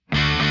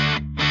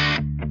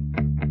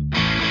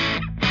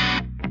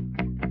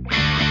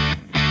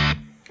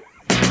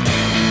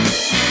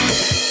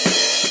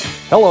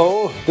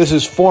Hello, this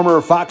is former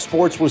Fox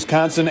Sports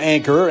Wisconsin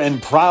anchor and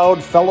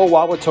proud fellow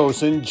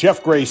Wauwatosan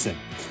Jeff Grayson.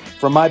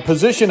 From my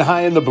position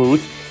high in the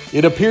booth,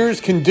 it appears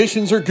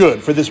conditions are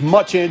good for this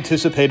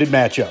much-anticipated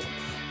matchup.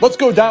 Let's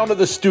go down to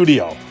the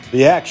studio.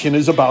 The action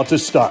is about to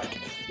start.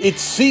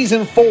 It's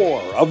Season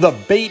 4 of the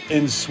Bait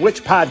and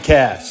Switch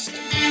podcast.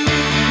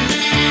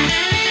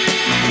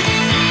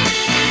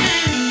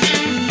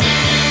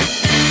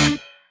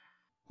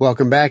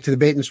 Welcome back to the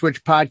Bait and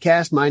Switch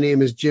podcast. My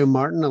name is Jim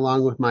Martin,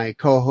 along with my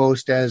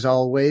co-host, as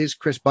always,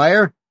 Chris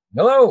Beyer.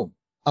 Hello.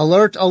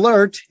 Alert,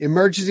 alert,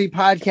 emergency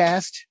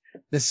podcast.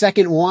 The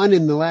second one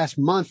in the last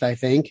month, I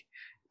think.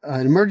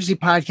 An emergency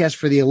podcast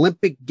for the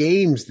Olympic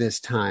Games this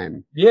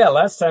time. Yeah,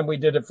 last time we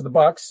did it for the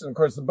Bucks. And of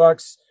course, the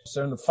Bucks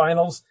are in the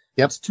finals.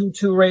 Yep. It's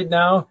 2-2 right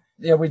now.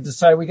 Yeah, we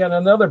decided we got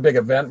another big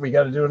event. We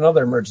got to do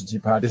another emergency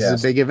podcast. This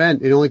is a big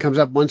event. It only comes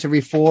up once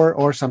every 4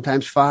 or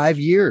sometimes 5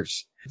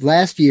 years.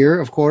 Last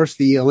year, of course,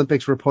 the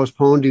Olympics were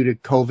postponed due to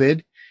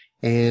COVID,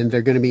 and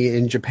they're going to be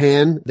in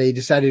Japan. They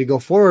decided to go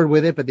forward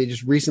with it, but they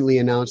just recently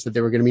announced that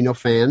there were going to be no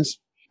fans.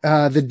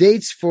 The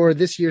dates for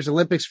this year's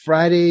Olympics: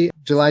 Friday,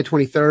 July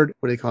 23rd.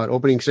 What do they call it?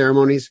 Opening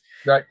ceremonies.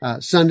 Right.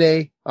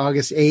 Sunday,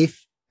 August 8th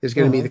is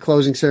going to be the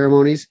closing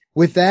ceremonies.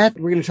 With that,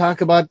 we're going to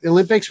talk about the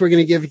Olympics. We're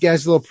going to give you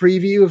guys a little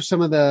preview of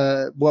some of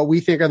what we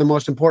think are the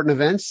most important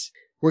events.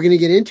 We're going to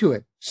get into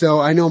it.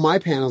 So I know my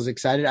panel's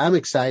excited. I'm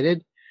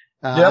excited.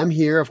 I'm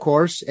here, of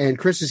course, and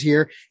Chris is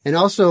here. And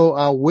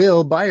also,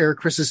 Will Beyer,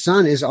 Chris's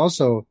son, is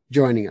also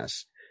joining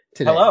us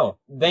today. Hello.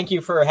 Thank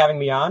you for having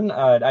me on.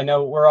 I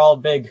know we're all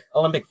big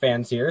Olympic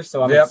fans here,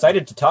 so I'm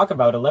excited to talk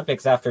about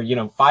Olympics after,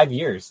 5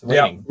 years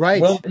waiting. Yep.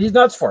 Right. Well, he's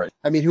nuts for it.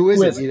 I mean, who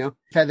isn't,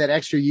 had that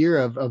extra year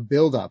of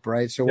build up,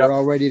 right? So we're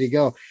all ready to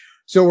go.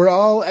 So we're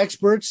all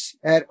experts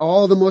at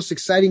all the most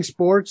exciting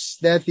sports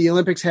that the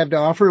Olympics have to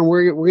offer, and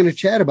we're going to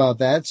chat about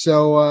that.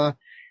 So,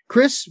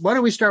 Chris, why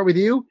don't we start with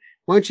you?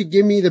 Why don't you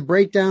give me the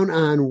breakdown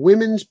on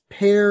women's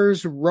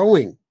pairs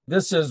rowing?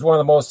 This is one of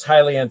the most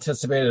highly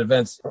anticipated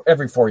events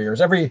every 4 years.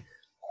 Every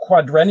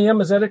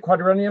quadrennium, is that it?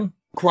 Quadrennium?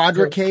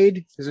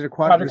 Quadricade? Is it a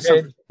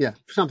quadricade? Yeah,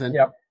 something.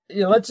 Yeah.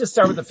 Let's just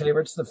start with the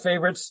favorites. The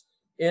favorites,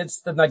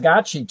 it's the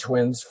Nagachi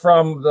twins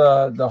from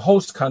the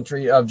host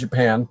country of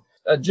Japan.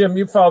 Jim,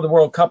 you followed the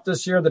World Cup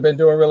this year. They've been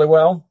doing really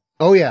well.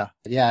 Oh, yeah.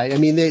 Yeah. I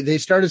mean, they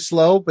started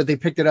slow, but they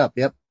picked it up.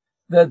 Yep.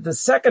 The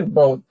second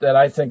boat that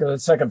I think of, the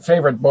second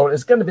favorite boat,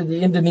 is going to be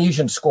the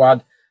Indonesian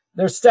squad.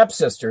 They're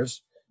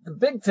stepsisters. The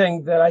big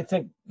thing that I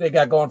think they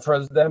got going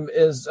for them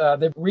is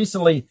they've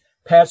recently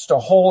patched a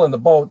hole in the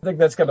boat. I think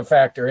that's going to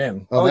factor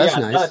in. Oh, that's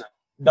nice.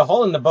 The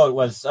hole in the boat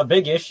was a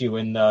big issue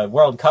in the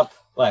World Cup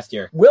last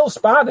year. Will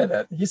spotted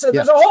it. He said,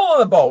 there's a hole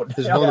in the boat.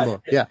 There's a hole in the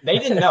boat. Yeah. They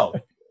didn't know.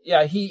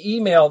 Yeah, he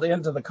emailed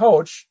into the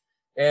coach,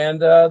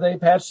 and they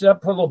patched it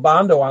up, put a little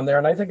Bondo on there,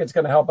 and I think it's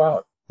going to help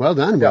out. Well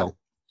done, Will.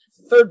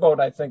 Third boat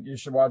I think you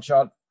should watch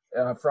out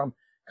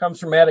comes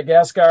from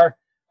Madagascar.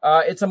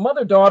 It's a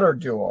mother-daughter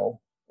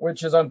duo,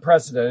 which is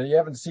unprecedented. You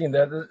haven't seen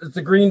that. It's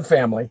the Green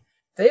family.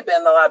 They've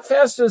been a lot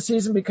faster this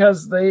season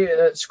because they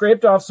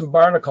scraped off some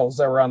barnacles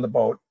that were on the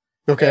boat.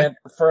 Okay. And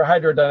for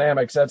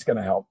hydrodynamics, that's going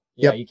to help.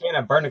 Yeah, You can't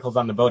have barnacles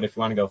on the boat if you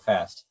want to go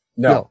fast.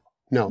 No.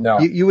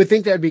 You would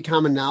think that would be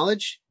common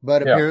knowledge,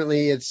 but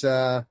apparently it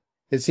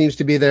seems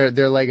to be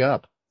their leg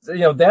up.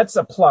 That's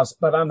a plus,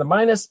 but on the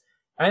minus,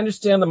 I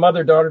understand the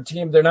mother-daughter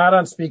team. They're not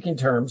on speaking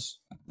terms.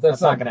 That's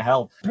not going to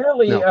help.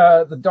 Apparently,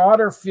 the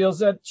daughter feels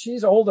that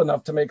she's old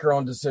enough to make her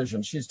own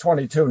decisions. She's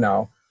 22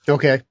 now.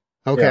 Okay.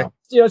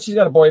 Yeah. She's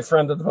got a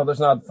boyfriend that the mother's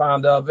not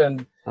fond of,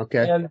 and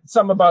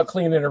something about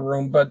cleaning her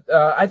room. But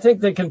I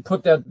think they can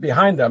put that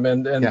behind them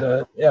and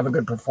have a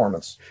good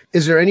performance.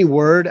 Is there any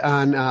word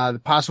on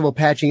the possible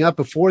patching up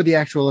before the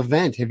actual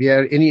event? Have you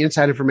had any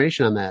inside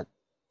information on that?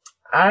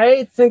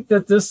 I think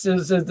that this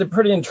is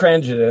pretty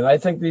intransigent. I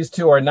think these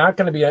two are not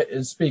going to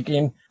be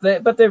speaking,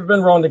 but they've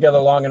been rowing together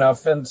long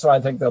enough, and so I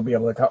think they'll be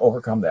able to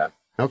overcome that.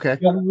 Okay.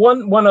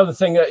 One other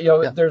thing,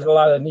 there's a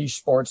lot of niche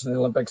sports in the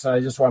Olympics, and I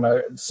just want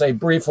to say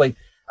briefly,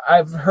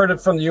 I've heard it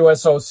from the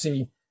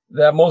USOC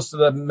that most of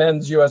the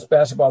men's U.S.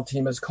 basketball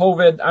team is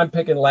COVID. I'm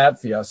picking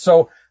Latvia.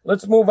 So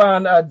let's move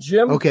on.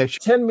 Jim,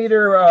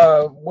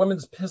 10-meter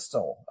women's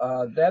pistol.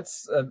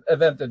 That's an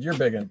event that you're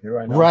big into,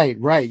 I know.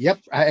 Right. Yep,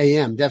 I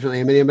am,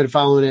 definitely. I mean, I've been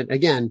following it,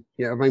 again,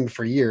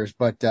 for years.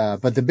 But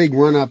the big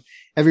run-up,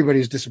 everybody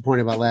was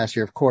disappointed about last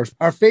year, of course.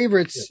 Our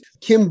favorites,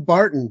 Kim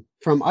Barton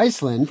from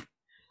Iceland.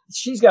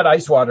 She's got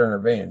ice water in her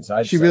veins.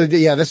 She really did.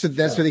 Yeah, that's what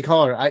they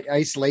call her,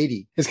 Ice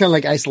Lady. It's kind of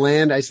like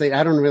Iceland, Ice Lady.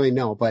 I don't really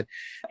know, but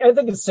I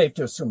think it's safe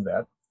to assume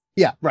that.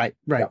 Yeah, right.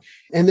 Yeah.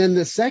 And then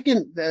the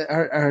second,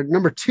 our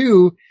number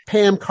 2,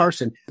 Pam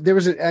Carson. There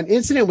was an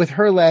incident with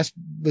her last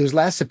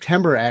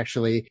September,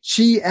 actually.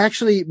 She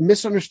actually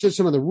misunderstood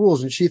some of the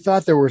rules, and she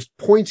thought there was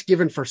points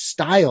given for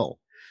style.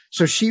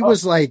 So she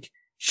was like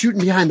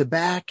shooting behind the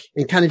back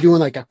and kind of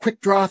doing like a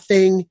quick draw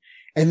thing.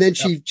 And then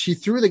she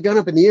threw the gun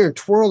up in the air and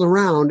twirled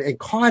around and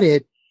caught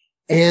it.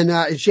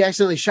 And she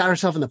accidentally shot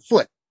herself in the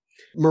foot.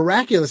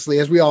 Miraculously,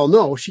 as we all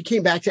know, she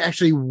came back to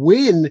actually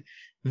win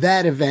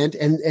that event,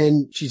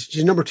 and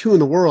she's number 2 in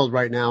the world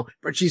right now,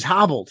 but she's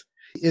hobbled.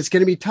 It's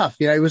going to be tough.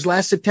 It was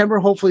last September.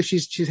 Hopefully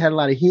she's had a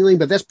lot of healing,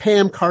 but that's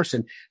Pam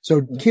Carson.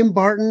 So Kim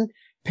Barton,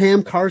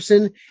 Pam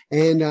Carson,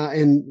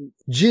 and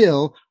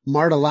Jill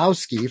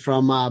Martelowski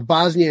from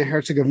Bosnia and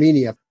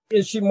Herzegovina.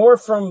 Is she more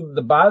from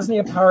the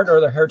Bosnia part or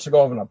the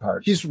Herzegovina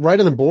part? She's right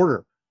on the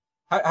border.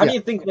 How do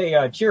you think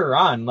they cheer her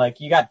on? Like,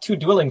 you got 2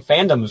 dueling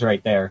fandoms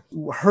right there.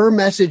 Her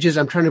message is,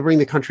 I'm trying to bring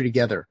the country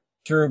together.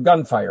 Through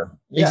gunfire.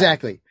 Yeah.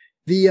 Exactly.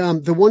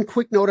 The one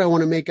quick note I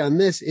want to make on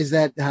this is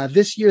that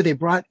this year they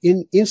brought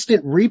in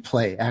instant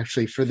replay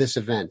actually for this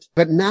event,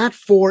 but not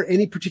for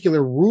any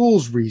particular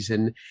rules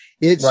reason.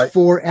 It's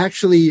for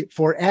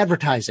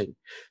advertising.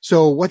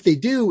 So what they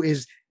do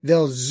is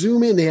they'll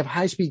zoom in. They have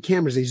high speed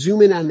cameras. They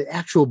zoom in on the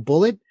actual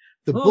bullet.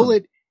 The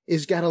bullet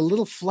is got a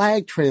little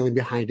flag trailing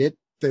behind it.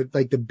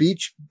 The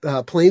beach,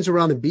 planes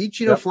around the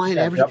beach, flying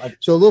average.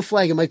 So a little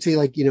flag, it might say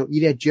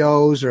eat at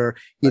Joe's or,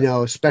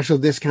 special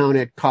discount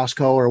at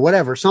Costco or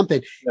whatever,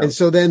 something. Yep. And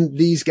so then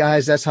these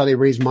guys, that's how they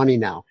raise money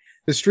now.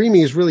 The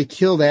streaming has really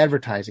killed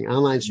advertising,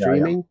 online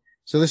streaming. Yeah.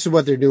 So this is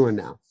what they're doing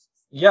now.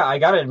 Yeah, I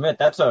got to admit,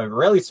 that's a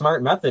really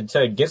smart method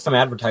to get some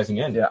advertising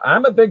in. Yeah,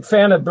 I'm a big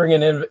fan of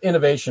bringing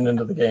innovation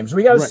into the games.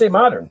 We got to stay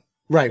modern.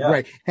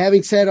 Right.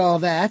 Having said all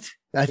that,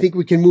 I think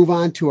we can move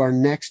on to our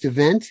next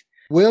event.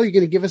 Will, you're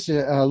going to give us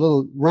a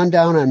little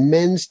rundown on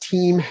men's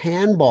team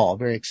handball.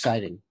 Very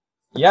exciting.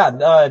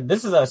 Yeah,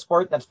 this is a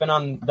sport that's been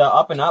on the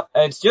up and up.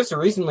 It's just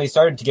recently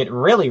started to get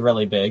really,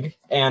 really big.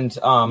 And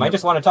I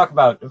just want to talk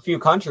about a few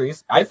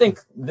countries. I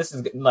think this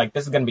is going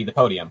to be the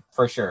podium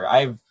for sure.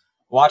 I've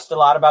watched a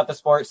lot about the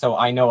sport, so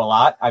I know a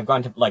lot. I've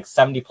gone to like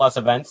 70 plus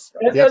events.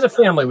 As a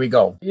family, we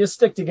go. You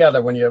stick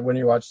together when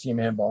you watch team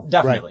handball.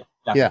 Definitely.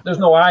 Yeah. There's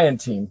no I in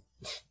team,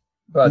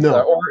 but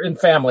or in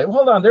family. Well,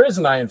 hold on, there is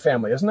an I in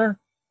family, isn't there?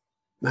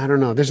 I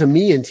don't know. There's a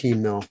me in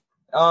team though.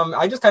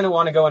 I just kind of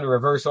want to go in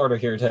reverse order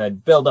here to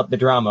build up the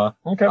drama.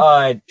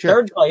 Okay. Sure.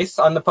 Third place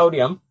on the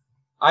podium,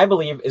 I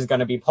believe, is going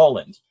to be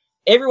Poland.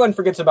 Everyone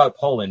forgets about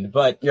Poland,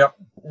 but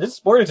this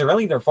sport is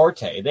really their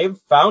forte. They've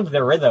found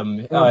their rhythm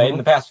in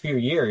the past few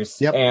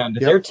years, and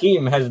their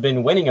team has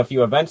been winning a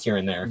few events here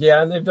and there.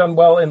 Yeah, and they've done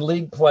well in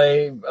league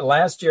play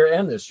last year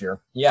and this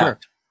year. Yeah. Sure.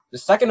 The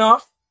second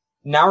off,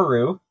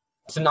 Nauru.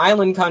 It's an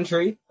island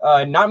country.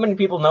 Not many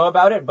people know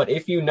about it, but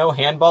if you know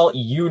handball,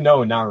 you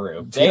know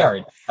Nauru. They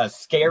are a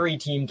scary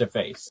team to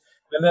face.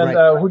 And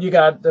then who do you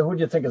got? Who do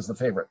you think is the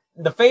favorite?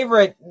 The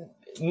favorite,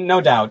 no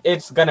doubt,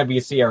 it's going to be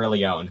Sierra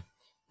Leone.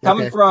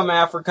 Coming from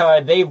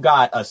Africa, they've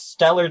got a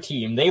stellar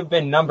team. They've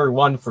been number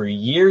 1 for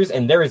years,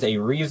 and there is a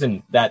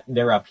reason that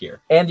they're up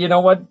here. And you know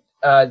what?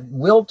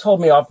 Will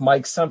told me off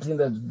mic something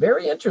that's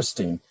very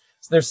interesting.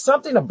 There's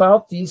something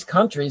about these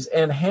countries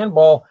and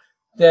handball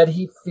that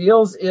he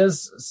feels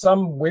is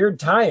some weird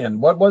tie-in.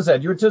 What was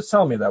that? You were just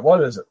telling me that.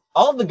 What is it?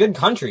 All of the good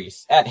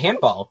countries at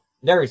handball,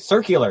 they're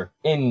circular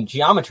in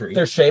geometry.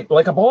 They're shaped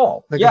like a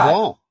ball. A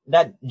ball.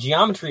 That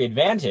geometry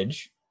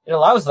advantage, it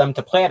allows them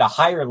to play at a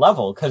higher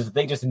level because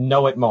they just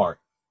know it more.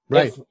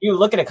 Right. If you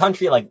look at a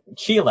country like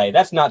Chile,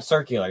 that's not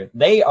circular.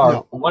 They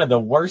are one of the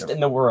worst in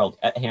the world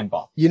at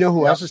handball. You know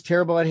who else is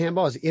terrible at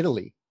handball? Is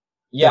Italy.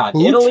 Yeah,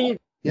 Italy...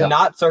 Yeah.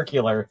 Not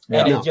circular,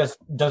 and it just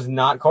does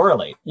not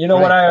correlate. You know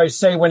what I always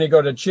say when you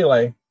go to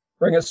Chile?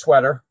 Bring a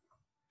sweater.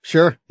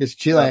 Sure, it's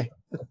Chile.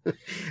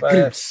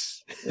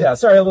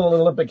 Sorry, a little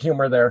Olympic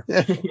humor there.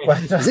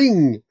 But,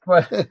 Zing!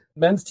 But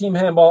men's team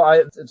handball,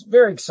 it's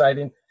very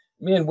exciting.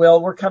 Me and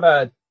Will, we're kind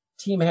of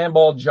team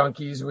handball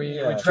junkies.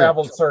 We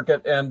travel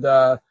circuit,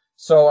 and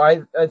so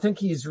I think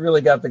he's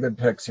really got the good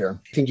picks here.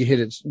 I think you hit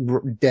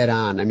it dead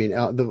on. I mean,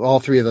 all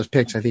 3 of those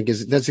picks, I think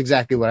that's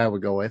exactly what I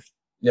would go with.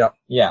 Yeah.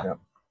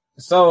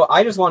 So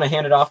I just want to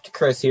hand it off to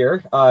Chris here.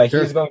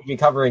 He's going to be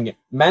covering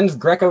men's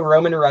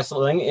Greco-Roman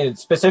wrestling,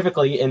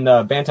 specifically in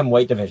the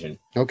bantamweight division.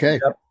 Okay.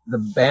 The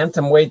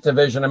bantamweight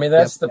division. I mean,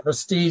 that's the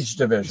prestige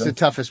division. It's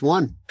the toughest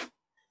one.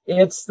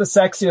 It's the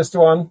sexiest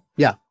one.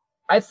 Yeah.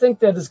 I think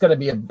that is going to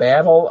be a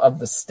battle of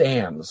the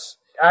stands.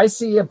 I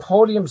see a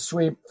podium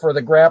sweep for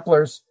the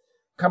grapplers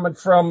coming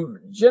from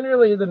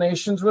generally the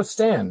nations with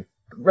Stan.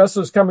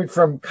 Wrestlers coming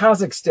from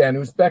Kazakhstan,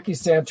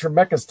 Uzbekistan,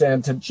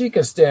 Turkmenistan,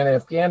 Tajikistan,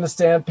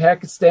 Afghanistan,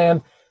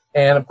 Pakistan,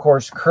 and of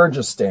course,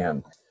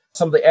 Kyrgyzstan.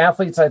 Some of the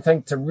athletes I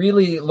think to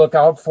really look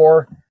out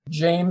for,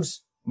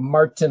 James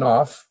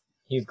Martinov.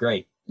 He's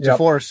great. He's a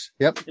force.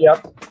 Yep.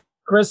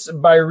 Chris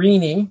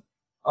Bairini.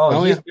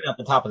 He's been at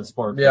the top of the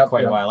sport for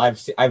quite a while. I've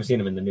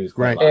seen him in the news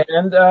quite a lot.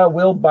 And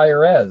Will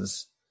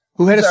Bayrez.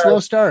 Who had a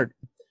slow start.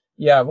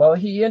 Yeah, well,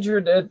 he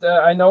injured it.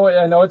 I know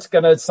it's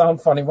going to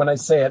sound funny when I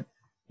say it.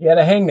 He had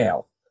a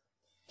hangnail.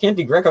 Can't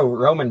do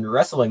Greco-Roman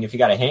wrestling if you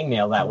got a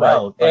hangnail that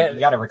well. But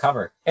you got to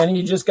recover. And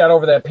he just got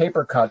over that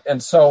paper cut.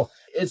 And so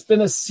it's been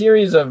a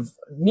series of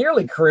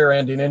nearly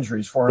career-ending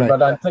injuries for him,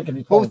 but I'm thinking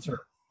he's pulling through.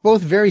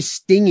 Both very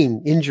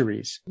stinging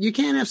injuries. You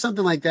can't have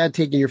something like that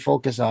taking your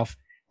focus off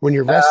when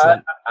you're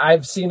wrestling.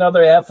 I've seen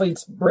other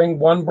athletes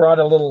brought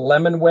a little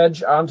lemon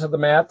wedge onto the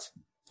mat.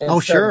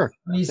 Sure.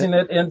 Squeezing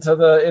it into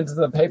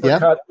the paper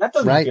cut. That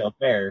doesn't feel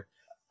fair.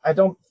 I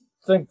don't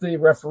think the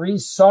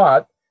referees saw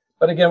it.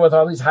 But again, with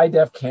all these high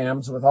def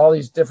cams, with all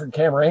these different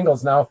camera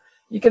angles now,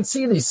 you can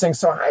see these things.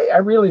 So I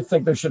really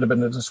think there should have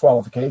been a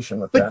disqualification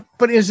with that.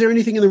 But is there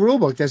anything in the rule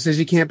book that says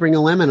you can't bring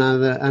a lemon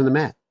on the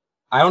mat?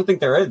 I don't think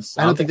there is.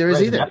 I don't think there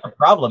is either. That's a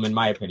problem, in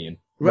my opinion.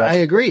 Right.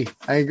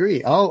 I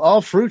agree. All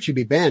fruit should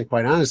be banned,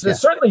 quite honestly. There's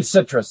certainly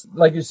citrus,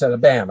 like you said, a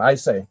ban, I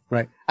say.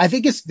 Right. I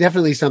think it's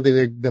definitely something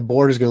that the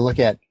board is going to look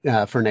at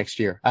for next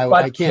year.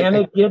 Can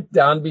it get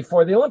done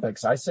before the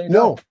Olympics? I say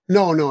no.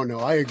 No.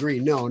 I agree.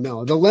 No.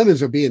 The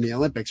lemons will be in the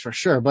Olympics for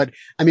sure. But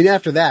I mean,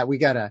 after that, we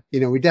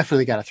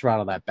definitely got to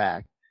throttle that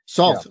back.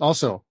 Salt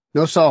also.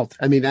 No salt.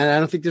 I mean, I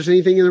don't think there's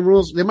anything in the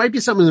rules. There might be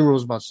something in the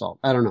rules about salt.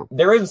 I don't know.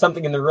 There is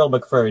something in the rule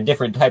book for a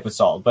different type of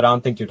salt, but I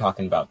don't think you're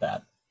talking about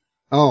that.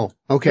 Oh,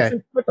 okay.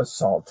 Different type of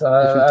salt.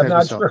 I'm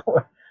not sure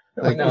what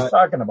he's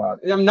talking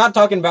about. I'm not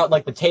talking about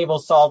like the table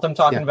salt. I'm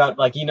talking about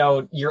like,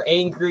 you're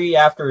angry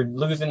after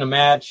losing a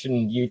match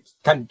and you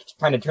kind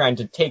of trying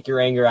to take your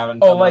anger out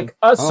on someone. Like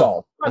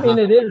assault. I mean,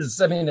 it is.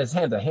 I mean, it's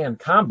hand-to-hand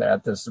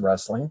combat, this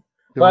wrestling.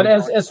 But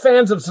as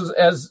fans of,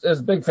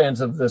 as big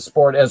fans of this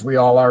sport, as we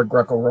all are,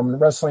 Greco-Roman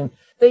wrestling,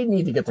 they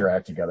need to get their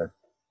act together.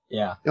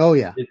 Yeah. Oh,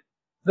 yeah.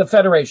 The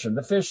federation,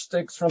 the fish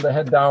sticks from the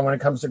head down when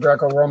it comes to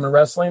Greco-Roman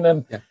wrestling,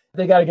 and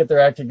they got to get their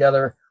act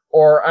together,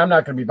 or I'm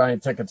not going to be buying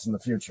tickets in the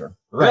future.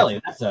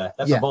 Really? That's a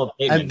bold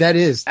statement. That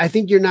is. I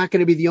think you're not going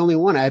to be the only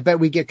one. I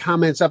bet we get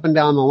comments up and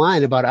down the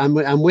line about,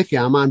 I'm with you.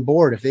 I'm on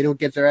board. If they don't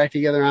get their act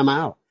together, I'm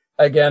out.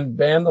 Again,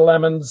 ban the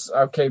lemons.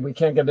 Okay, we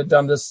can't get it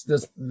done this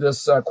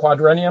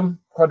quadrennium.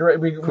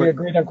 We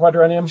agreed on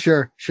quadrennium.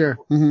 Sure.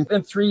 Mm-hmm.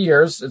 In 3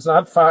 years, it's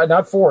not 5,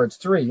 not 4, it's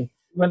 3.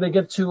 When they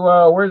get to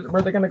where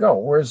are they going to go?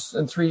 Where's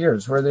in 3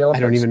 years? Where are the Olympics?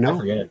 I don't even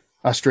know.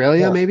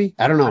 Australia, maybe?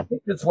 I don't know. I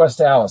think it's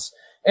West Allis.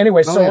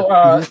 Anyway,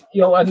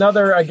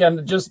 another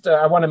again. Just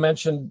I want to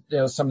mention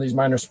some of these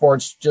minor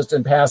sports just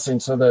in passing,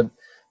 so that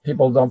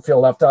people don't feel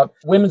left out.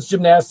 Women's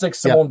gymnastics,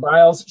 Simone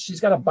Biles, she's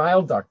got a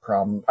bile duct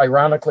problem,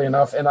 ironically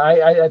enough. And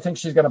I think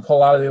she's going to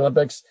pull out of the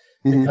Olympics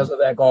because of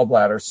that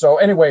gallbladder. So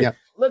anyway,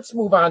 let's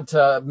move on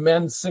to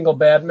men's single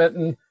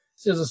badminton.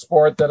 This is a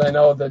sport that I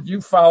know that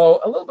you follow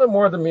a little bit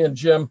more than me and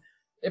Jim.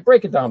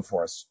 Break it down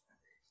for us.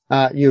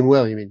 You and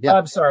Will, you mean? Yeah.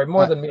 I'm sorry,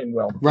 more than me and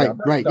Will.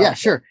 Right. Yeah,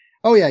 sure.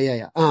 Oh,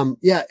 yeah.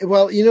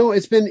 Well,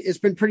 it's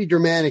been pretty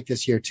dramatic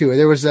this year too.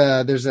 There's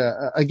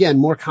again,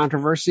 more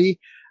controversy.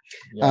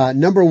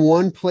 Number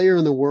one player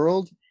in the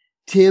world,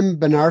 Tim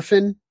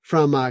Benarfin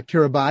from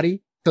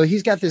Kiribati. So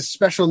he's got this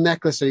special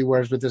necklace that he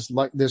wears with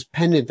this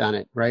pendant on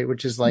it, right?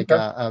 Which is like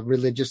a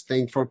religious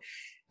thing for him.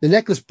 The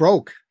necklace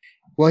broke.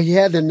 Well, he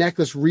had the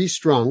necklace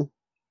restrung,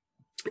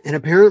 and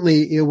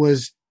apparently it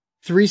was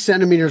 3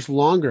 centimeters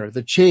longer,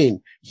 the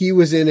chain. He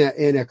was in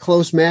a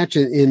close match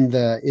in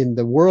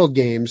the World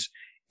Games,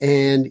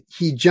 and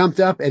he jumped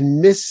up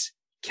and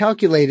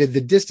miscalculated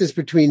the distance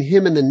between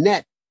him and the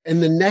net,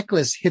 and the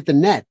necklace hit the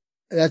net.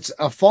 That's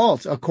a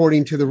fault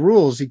according to the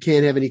rules. He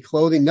can't have any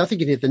clothing. Nothing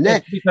can hit the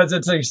net. It's because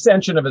it's an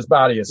extension of his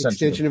body, essentially.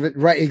 Extension of it.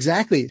 Right.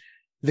 Exactly.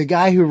 The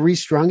guy who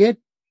restrung it,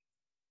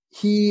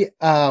 he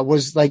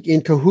was like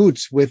in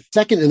cahoots with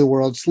second in the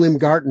world, Slim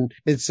Garton.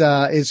 It's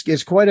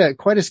quite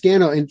a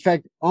scandal. In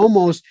fact,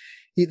 almost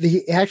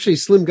he actually,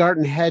 Slim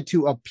Garton had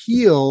to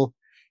appeal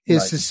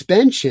his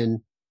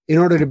suspension in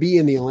order to be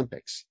in the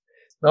Olympics.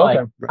 Okay.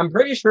 I'm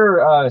pretty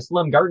sure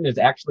Slim Garton is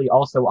actually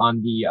also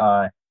on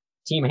the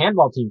team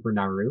handball team for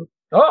Nauru.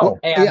 Oh,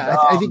 and,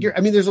 I think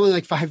there's only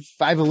like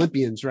five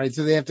Olympians, right?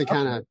 So they have to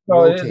kind of.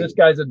 So this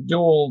guy's a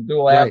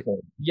dual athlete.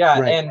 Yeah,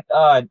 right.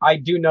 And I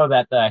do know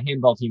that the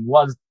handball team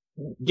was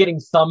getting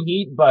some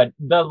heat, but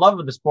the love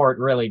of the sport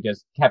really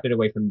just kept it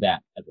away from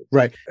that.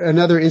 Right.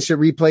 Another instant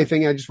replay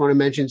thing I just want to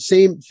mention.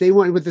 They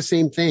went with the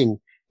same thing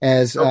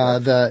as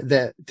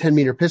the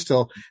 10-meter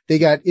pistol. They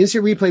got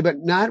instant replay, but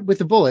not with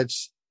the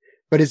bullets.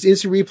 But it's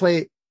instant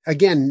replay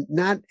again,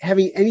 not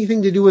having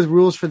anything to do with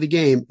rules for the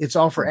game. It's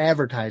all for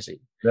advertising.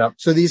 Yeah.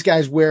 So these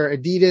guys wear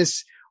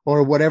Adidas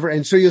or whatever.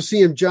 And so you'll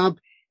see them jump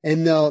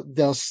and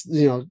they'll,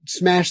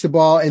 smash the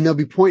ball and they'll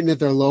be pointing at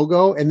their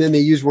logo. And then they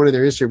use one of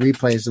their instant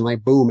replays and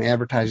like, boom,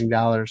 advertising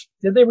dollars.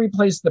 Did they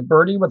replace the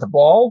birdie with the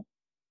ball?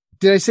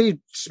 Did I say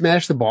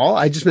smash the ball?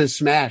 I just meant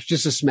smash,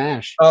 just a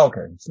smash. Oh,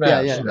 okay.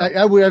 Smash. Yeah.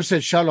 I would have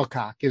said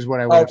shuttlecock is what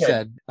I would have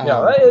said.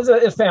 Yeah. It's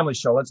a family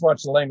show. Let's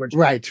watch the language.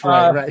 Right.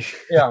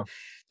 Yeah.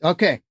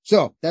 Okay.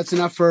 So that's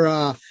enough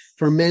for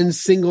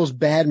men's singles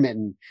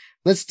badminton.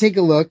 Let's take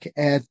a look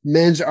at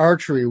men's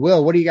archery.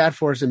 Will, what do you got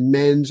for us in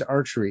men's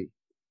archery?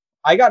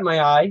 I got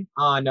my eye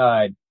on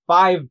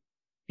 5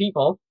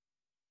 people.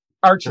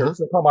 Archers.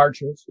 They call them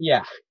archers.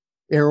 Yeah.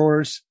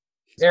 Arrows.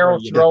 Arrow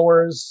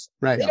throwers.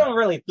 Right. They don't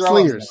really throw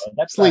slingers. Them,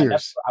 that's slingers.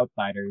 That's for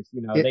outsiders.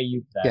 They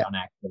use that on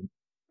accident.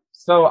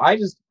 So I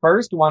just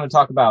first want to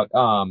talk about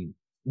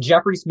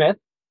Jeffrey Smith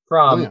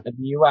from the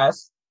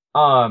U.S.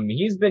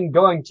 He's been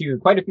going to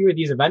quite a few of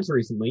these events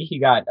recently. He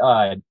got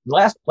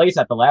last place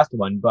at the last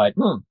one, but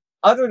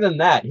other than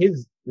that,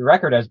 his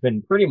record has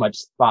been pretty much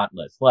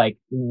spotless. Like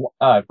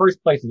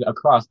first places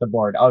across the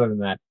board. Other than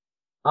that,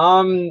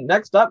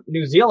 next up,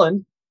 New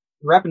Zealand,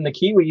 repping the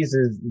Kiwis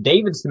is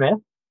David Smith.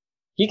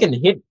 he can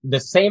hit the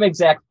same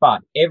exact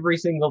spot every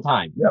single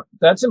time. Yep.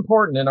 That's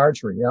important in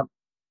archery. Yep.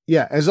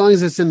 Yeah. As long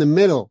as it's in the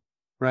middle,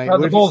 right?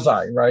 The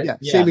bullseye, right? Yeah.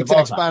 Same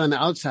exact spot on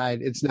the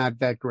outside. It's not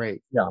that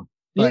great. Yeah.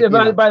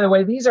 But, by the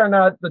way, these are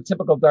not the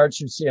typical darts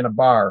you see in a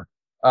bar.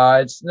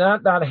 It's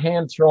not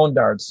hand thrown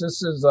darts.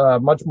 This is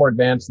much more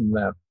advanced than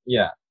that.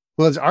 Yeah.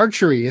 Well, it's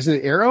archery, isn't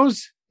it?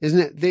 Arrows, isn't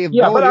it? They have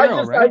but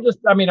right?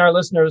 I mean, our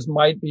listeners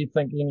might be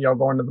thinking,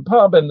 going to the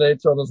pub and they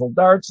throw those little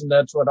darts, and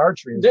that's what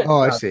archery is.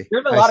 I see.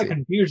 There's a lot of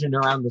confusion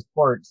around the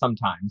sport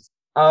sometimes.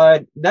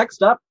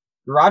 Next up,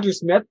 Roger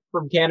Smith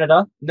from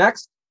Canada.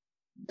 Next,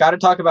 got to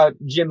talk about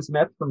Jim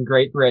Smith from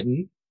Great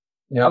Britain.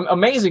 Yeah.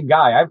 Amazing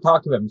guy. I've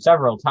talked to him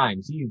several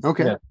times. He's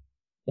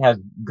has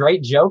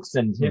great jokes,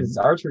 and his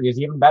archery is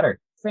even better.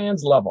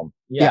 Fans love him.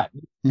 Yeah.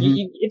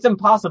 It's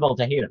impossible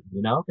to hate him,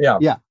 Yeah.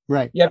 Yeah.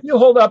 Right. Yeah. If you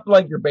hold up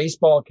like your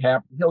baseball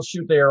cap, he'll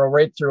shoot the arrow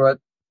right through it.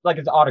 Like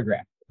it's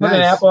autographed. Put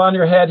an apple on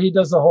your head. He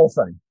does the whole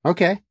thing.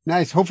 Okay.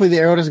 Nice. Hopefully the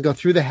arrow doesn't go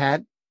through the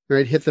hat,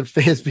 right? Hit the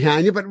fans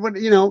behind you. But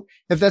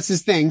if that's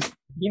his thing.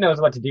 He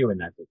knows what to do in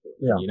that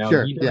situation. Yeah.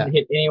 Sure. He doesn't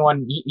hit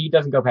anyone. He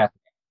doesn't go past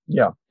the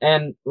Yeah.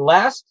 And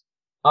last,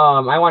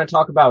 I want to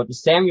talk about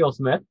Samuel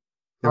Smith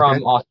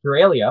from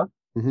Australia.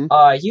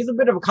 Mm-hmm. He's a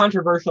bit of a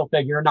controversial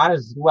figure, not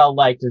as well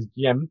liked as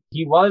Jim.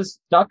 He was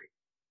stuck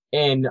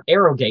in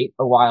Arrowgate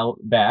a while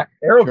back.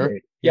 Arrowgate? Sure.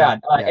 Yeah.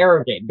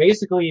 Arrowgate.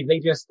 Basically, they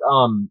just,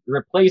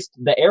 replaced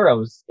the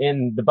arrows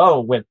in the bow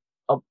with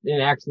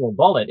an actual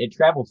bullet. It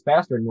travels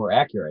faster and more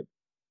accurate.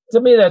 To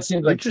me, that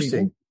seems like interesting.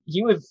 cheating.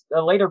 He was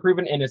later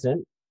proven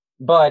innocent,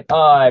 but,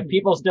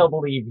 people still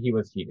believe he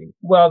was cheating.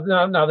 Well,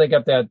 now they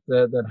got that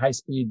high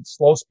speed,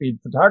 slow speed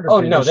photography.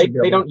 Oh, no, they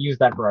don't use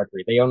that for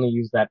archery. They only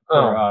use that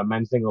for,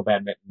 men's single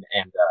badminton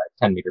and,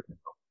 10-meter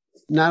pistol.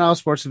 Not all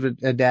sports have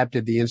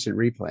adapted the instant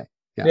replay.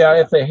 Yeah,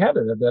 if they had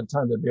it at that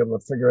time, they'd be able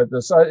to figure out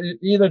this,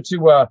 either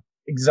to,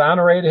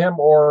 exonerate him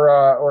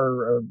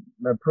or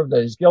prove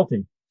that he's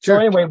guilty. Sure.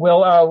 So anyway,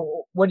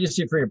 Will, what do you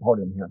see for your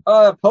podium here?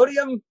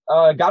 Podium,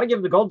 gotta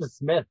give the gold to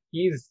Smith.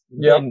 He's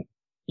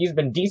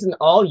been decent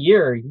all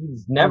year.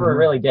 He's never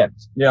really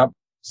dipped. Yeah.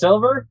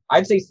 Silver,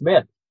 I'd say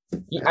Smith.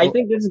 I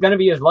think this is going to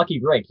be his lucky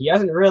break. He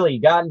hasn't really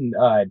gotten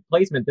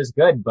placement this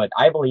good, but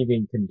I believe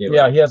he can do it.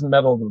 Yeah, he hasn't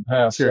medaled in the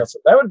past. Sure. Yeah, so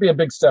that would be a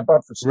big step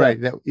up for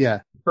Smith. Right.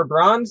 For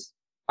bronze,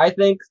 I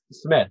think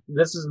Smith.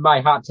 This is my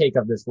hot take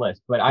of this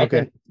list, but I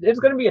think it's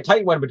going to be a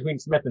tight one between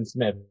Smith and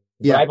Smith.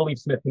 Yeah. But I believe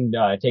Smith can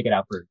take it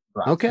out for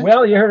bronze. Okay.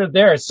 Well, you heard it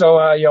there. So,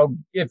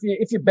 if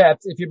you bet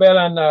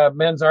on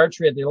men's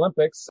archery at the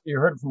Olympics, you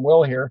heard it from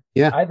Will here.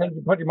 Yeah. I think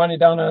you put your money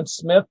down on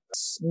Smith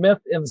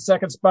in the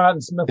second spot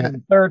and Smith in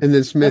the third. And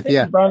then Smith,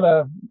 You're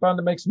bound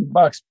to make some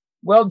bucks.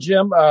 Well,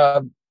 Jim,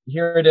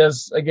 here it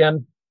is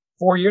again.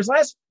 4 years.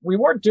 We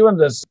weren't doing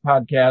this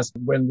podcast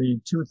when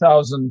the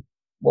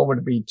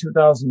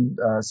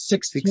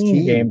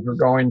 2016 games were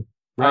going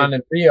on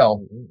in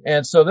Rio.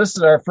 And so this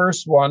is our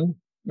first one.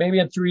 Maybe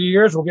in 3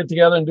 years we'll get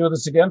together and do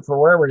this again for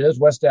wherever it is,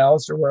 West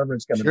Dallas or wherever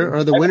it's going to be.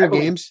 Or the winter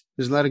games.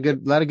 There's a lot of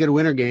good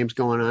winter games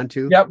going on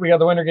too. Yep, we got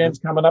the winter games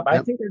coming up. I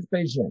think there's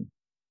Beijing.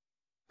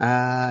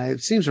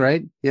 It seems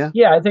right. Yeah.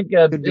 Yeah, I think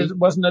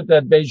wasn't it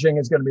that Beijing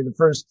is going to be the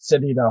first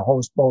city to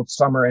host both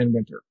summer and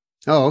winter?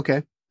 Oh,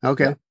 okay.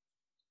 Yeah.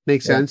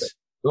 Makes sense.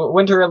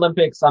 Winter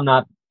Olympics, I'm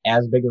not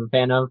as big of a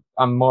fan of.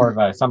 I'm more of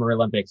a Summer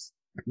Olympics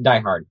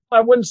diehard. I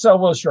wouldn't sell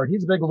Will short.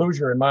 He's a big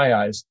loser in my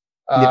eyes.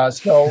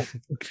 So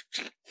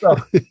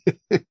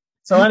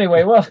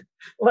anyway, well,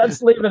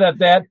 let's leave it at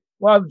that.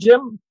 Well,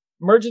 Jim,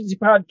 emergency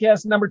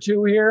podcast number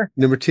 2 here.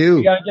 Number 2.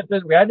 We got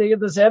to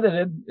get this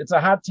edited. It's a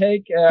hot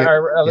take.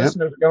 Our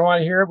listeners are going to want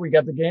to hear it. We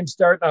got the game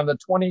starting on the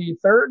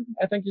 23rd,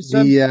 I think you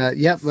said.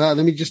 Well,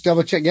 let me just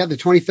double check. Yeah, the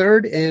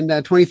 23rd and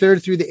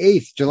 23rd through the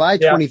 8th, July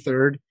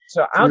 23rd.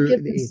 So I'll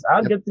get this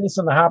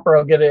in the hopper.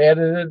 I'll get it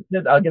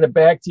edited. I'll get it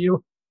back to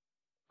you.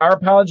 Our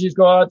apologies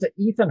go out to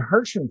Ethan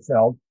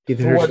Hirschenfeld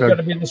for what's going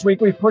to be this week.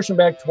 We're pushing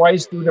back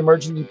twice due to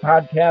emergency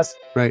podcast.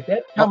 Right.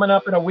 That's coming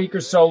up in a week or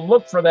so.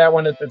 Look for that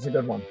one. It's a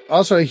good one.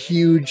 Also a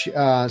huge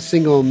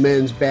single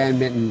men's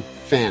badminton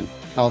fan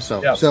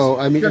also. Yes. So,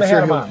 I mean, I'm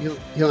sure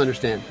he'll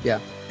understand. Yeah.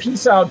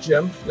 Peace out,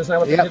 Jim. Isn't that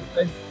what the kids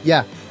say?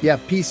 Yeah.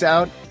 Peace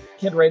out.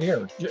 Kid right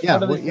here. Yeah.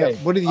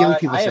 What do the young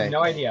people say? I have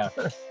no idea.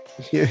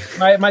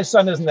 My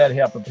son isn't that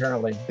hip,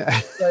 apparently.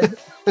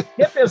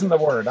 Hip isn't the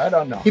word. I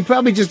don't know. He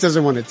probably just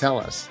doesn't want to tell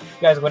us.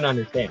 You guys wouldn't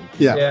understand.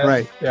 Yeah,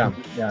 right. Yeah.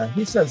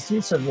 He says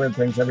weird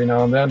things every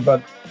now and then,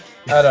 but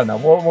I don't know.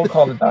 We'll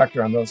call the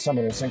doctor on some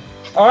of those things.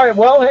 All right.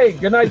 Well, hey,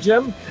 good night,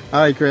 Jim. All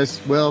right, Chris.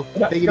 Will,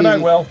 take it easy. Good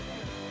night, Will.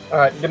 All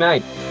right. Good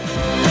night.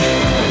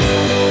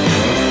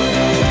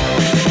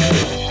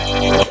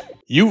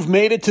 You've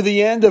made it to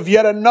the end of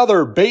yet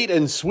another Bait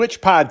and Switch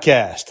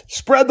podcast.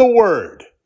 Spread the word.